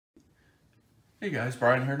Hey guys,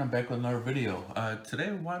 Brian here, and I'm back with another video. Today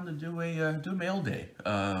I wanted to do mail day.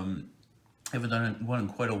 Haven't done one in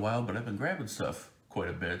quite a while, but I've been grabbing stuff quite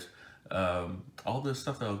a bit. All this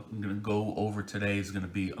stuff that I'm going to go over today is going to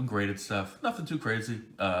be ungraded stuff, nothing too crazy,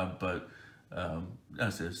 but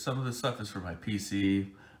some of this stuff is for my PC.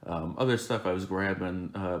 Other stuff I was grabbing,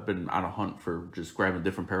 been on a hunt for just grabbing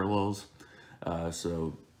different parallels.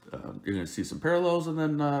 You're going to see some parallels, and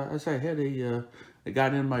then as I had I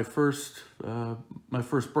got in my first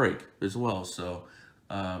break as well. So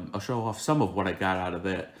I'll show off some of what I got out of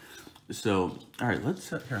that. So, all right,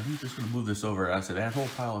 here, I'm just going to move this over. I said that whole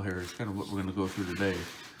pile here is kind of what we're going to go through today.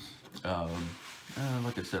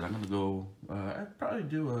 Like I said, I'm going to go, I'd probably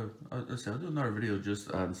do let's see, I'll do another video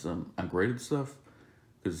just on some ungraded stuff,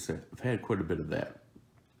 because I've had quite a bit of that.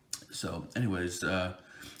 So anyways,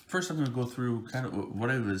 first I'm going to go through kind of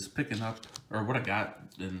what I was picking up, or what I got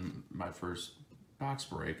in my first box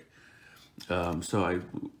break. So I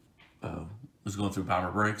was going through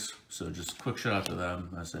Bomber Breaks, so just quick shout out to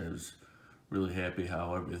them. I was really happy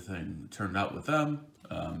how everything turned out with them.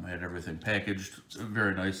 I had everything packaged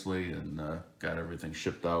very nicely, and got everything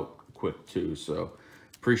shipped out quick too, so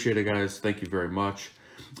appreciate it, guys. Thank you very much.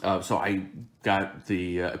 So I got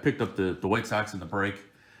I picked up the White Sox in the break,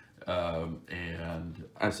 and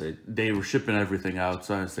they were shipping everything out,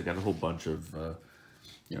 so I got a whole bunch of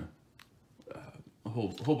a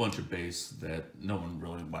whole bunch of base that no one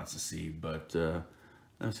really wants to see, but I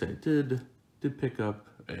did pick up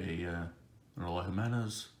a Eloy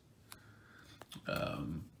Jimenez. Out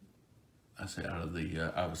of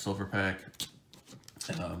the silver pack,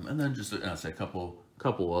 and then just a couple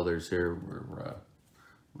others here were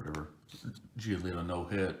whatever, Giolito no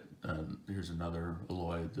hit. Here's another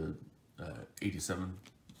Eloy, the 87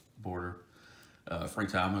 border.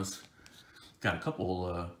 Frank Thomas, got a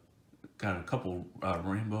couple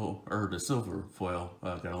rainbow, or the silver foil.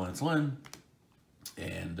 Got a Lance Lynn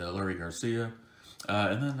and Larry Garcia.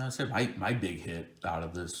 And then my big hit out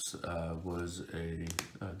of this was a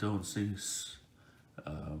Dylan Cease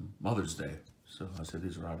Mother's Day. So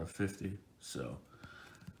these are out of 50. So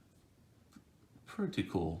pretty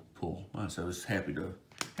cool pull. I was happy to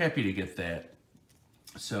get that.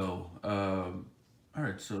 So all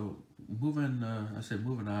right. So moving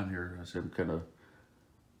on here. I'm kind of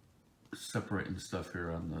separating stuff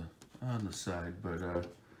here on the side, but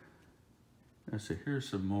here's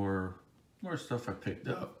some more stuff I picked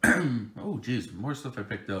up. Oh geez, more stuff I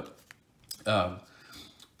picked up.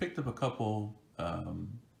 Picked up a couple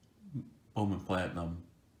Bowman Platinum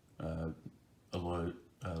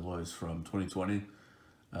alloys from 2020.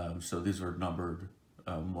 So these were numbered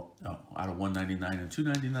out of 199 and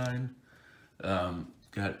 299.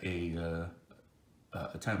 Got a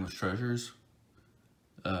Timeless Treasures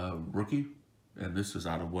rookie, and this is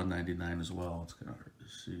out of 199 as well. It's kind of hard to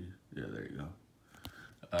see. Yeah, there you go.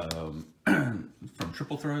 From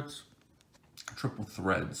Triple Threads.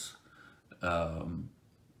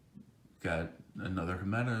 Got another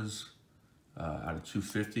Jimenez out of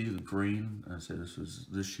 250, the green. This was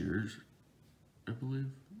this year's, I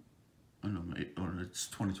believe. Oh no, it's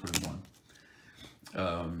 2021.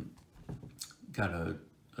 Got a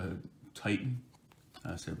Titan.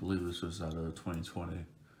 I believe this was out of 2020.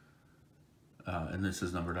 And this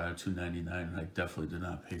is numbered out of 299, and I definitely did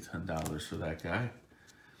not pay $10 for that guy.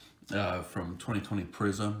 From 2020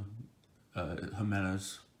 Prism,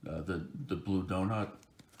 Jimenez, the blue donut.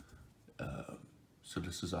 So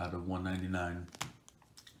this is out of 199.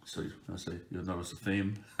 So you'll notice a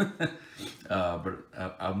theme. But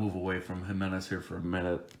I'll move away from Jimenez here for a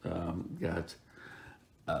minute. Got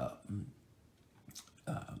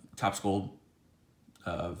Topps Gold,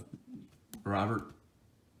 Robert.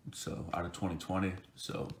 So out of 2020.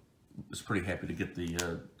 So I was pretty happy to get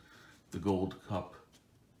the Gold Cup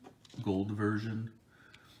gold version.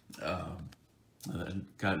 And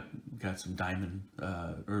got some Diamond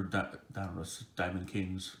Diamond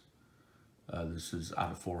Kings. This is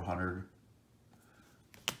out of 400.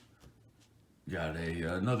 Got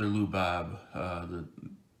another Lou Bob, the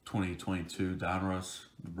 2022 Donruss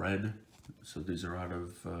red. So these are out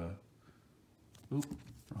of wrong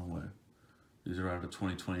way. These are out of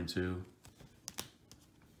 2022.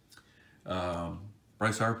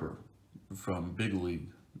 Bryce Harper from Big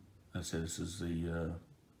League. This is the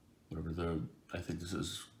I think this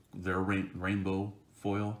is their rainbow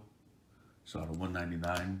foil. So out of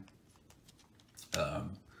 199.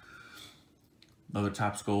 Another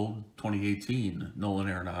Topps Gold 2018 Nolan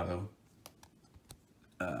Arenado.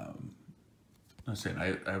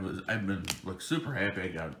 I've been super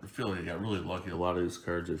happy. I feel like I got really lucky. A lot of these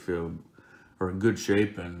cards I feel are in good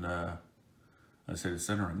shape, and the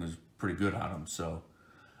centering is pretty good on them. So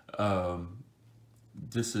I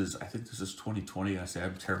think this is 2020. I say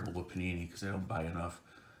I'm terrible with Panini because I don't buy enough.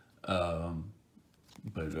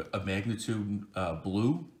 But a magnitude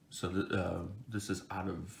blue. So this is out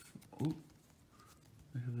of, ooh,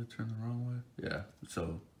 I have that turned the wrong way. Yeah,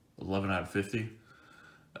 so 11 out of 50.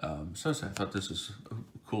 So I thought this was a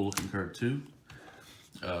cool looking card too.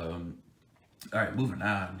 All right, moving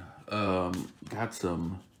on. Got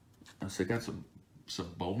some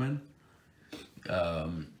Bowman.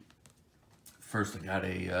 First, I got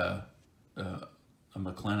a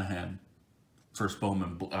McClanahan first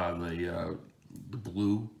Bowman, the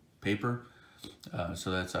blue paper.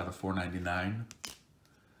 So that's out of 4.99.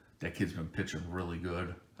 That kid's been pitching really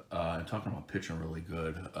good. And talking about pitching really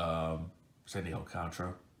good, Sandy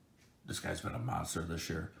Alcantara. This guy's been a monster this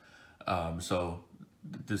year. So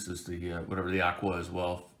this is the whatever the Aqua as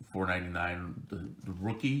well, 4.99, the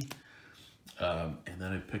rookie. And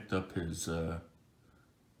then I picked up his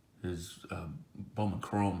Bowman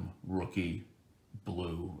Chrome rookie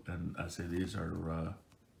blue, and I say these are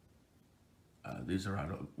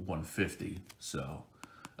out of 150. So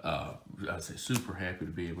I'd say super happy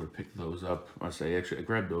to be able to pick those up. I say actually I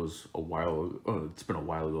grabbed those a while. Oh, it's been a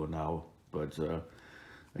while ago now, but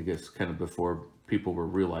I guess kind of before people were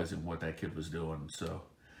realizing what that kid was doing. So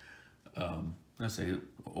I say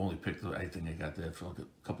only picked. I think I got that for like a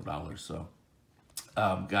couple dollars. So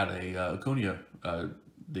got a Acuna,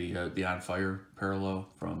 the On Fire parallel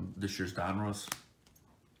from this year's Donruss.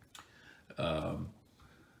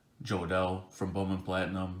 Joe Adell from Bowman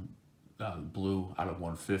Platinum, blue out of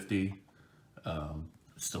 150.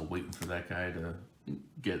 Still waiting for that guy to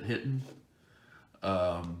get hitting.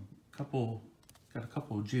 Got a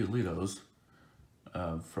couple of Giolitos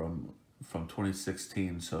from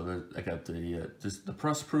 2016. So I got the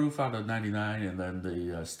press proof out of 99, and then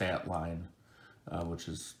the stat line, which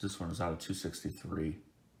is this one is out of 263.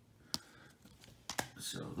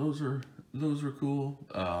 So those are cool.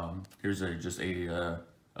 Here's just a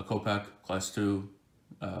Kopech Class 2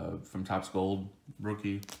 from Topps Gold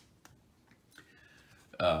rookie.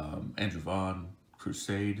 Andrew Vaughn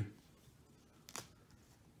Crusade.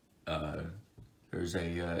 There's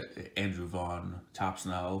a Andrew Vaughn Topps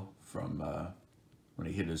Now from when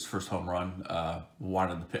he hit his first home run. I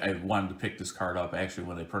wanted to pick this card up actually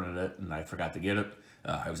when they printed it, and I forgot to get it.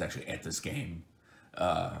 I was actually at this game,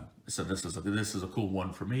 so this is a cool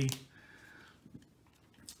one for me.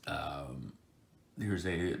 Here's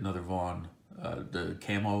another Vaughn, the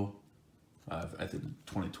camo, I think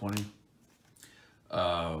 2020.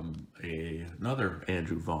 Another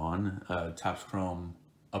Andrew Vaughn, Topps Chrome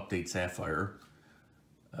Update Sapphire.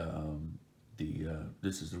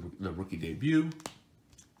 This is the rookie debut.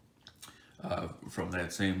 From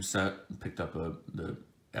that same set, picked up the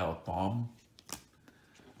Alec Bohm.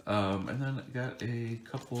 And then I got a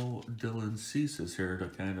couple Dylan Ceases here to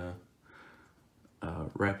kind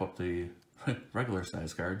of wrap up the regular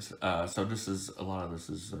size cards. So a lot of this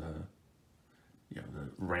is the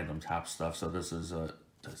random top stuff. So this is the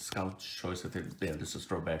Scout's Choice. I think, yeah, this is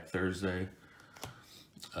Throwback Thursday.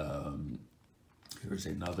 Here's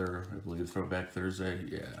another, I believe, Throwback Thursday.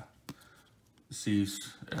 Yeah,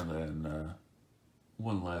 Cease, and then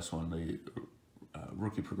one last one, the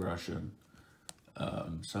rookie progression.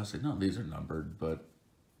 So I say no, these are numbered, but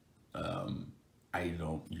I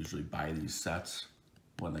don't usually buy these sets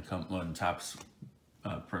when Topps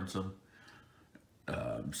prints them.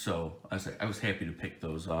 So I was happy to pick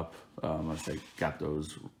those up. I say got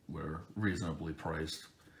those, were reasonably priced.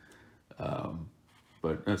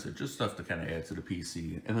 But that's it, just stuff to kind of add to the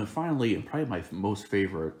PC. And then finally, and probably my most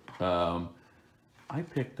favorite, I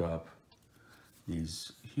picked up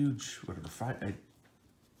these huge, what are the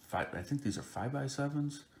I think these are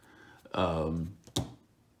 5x7s. I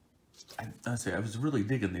was really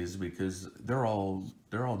digging these because they're all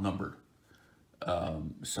numbered.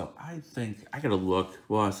 So I think I gotta look.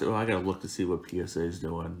 Well, I gotta look to see what PSA is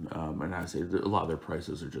doing. And I say a lot of their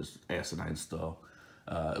prices are just asinine still.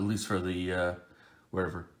 At least for the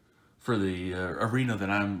for the arena that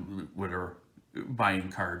I'm buying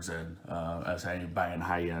cards in. As I'm buying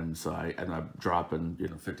high end, so I end up dropping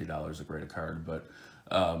 $50 to grade a card. But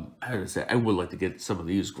I gotta say I would like to get some of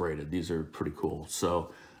these graded. These are pretty cool.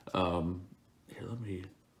 So here, let me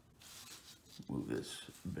move this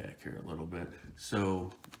back here a little bit.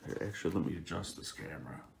 So actually, let me adjust this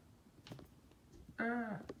camera.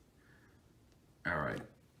 All right.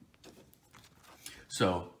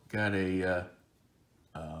 So got a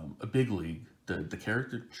big league, the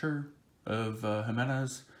caricature of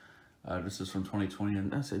Jimenez. This is from 2020,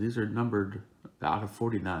 and I say these are numbered out of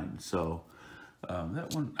 49. So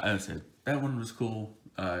that one, I said that one was cool.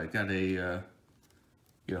 I got a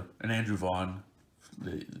an Andrew Vaughn,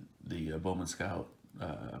 the Bowman Scout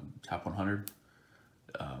top 100,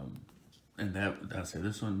 and I'd say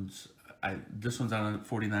this one's out of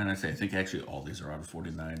 49. I think actually all these are out of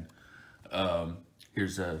 49.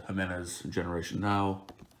 Here's a Jimenez Generation Now.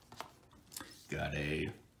 Got a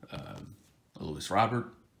Luis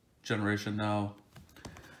Robert Generation Now,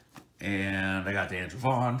 and I got the Andrew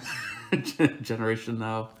Vaughn Generation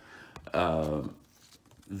Now.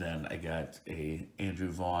 Then I got a Andrew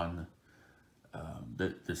Vaughn.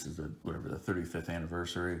 This is the 35th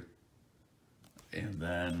anniversary. And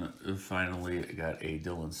then finally I got a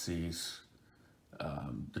Dylan Cease,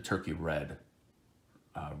 the Turkey Red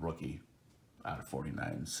rookie out of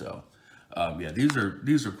 49. So yeah, these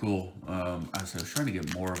are cool. I was trying to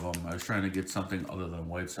get more of them. I was trying to get something other than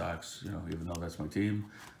White Sox, even though that's my team.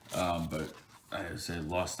 But I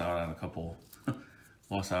lost out on a couple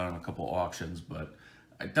auctions, but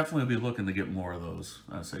I definitely will be looking to get more of those.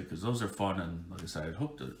 Because those are fun, and like I said, I'd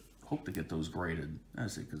hope to get those graded.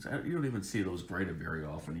 Because you don't even see those graded very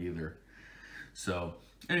often either. So,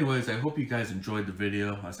 anyways, I hope you guys enjoyed the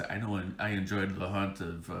video. I know I enjoyed the hunt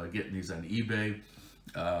of getting these on eBay.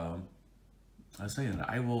 I'll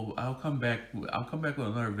come back with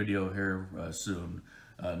another video here soon.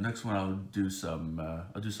 Next one I'll do some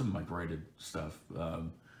of my graded stuff.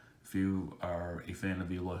 If you are a fan of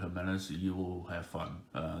Eloy Jimenez, you will have fun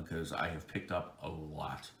because I have picked up a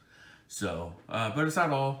lot. So, but it's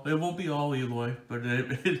not all. It won't be all Eloy, but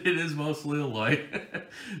it is mostly Eloy.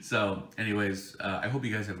 So, anyways, I hope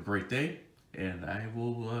you guys have a great day, and I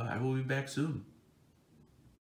will be back soon.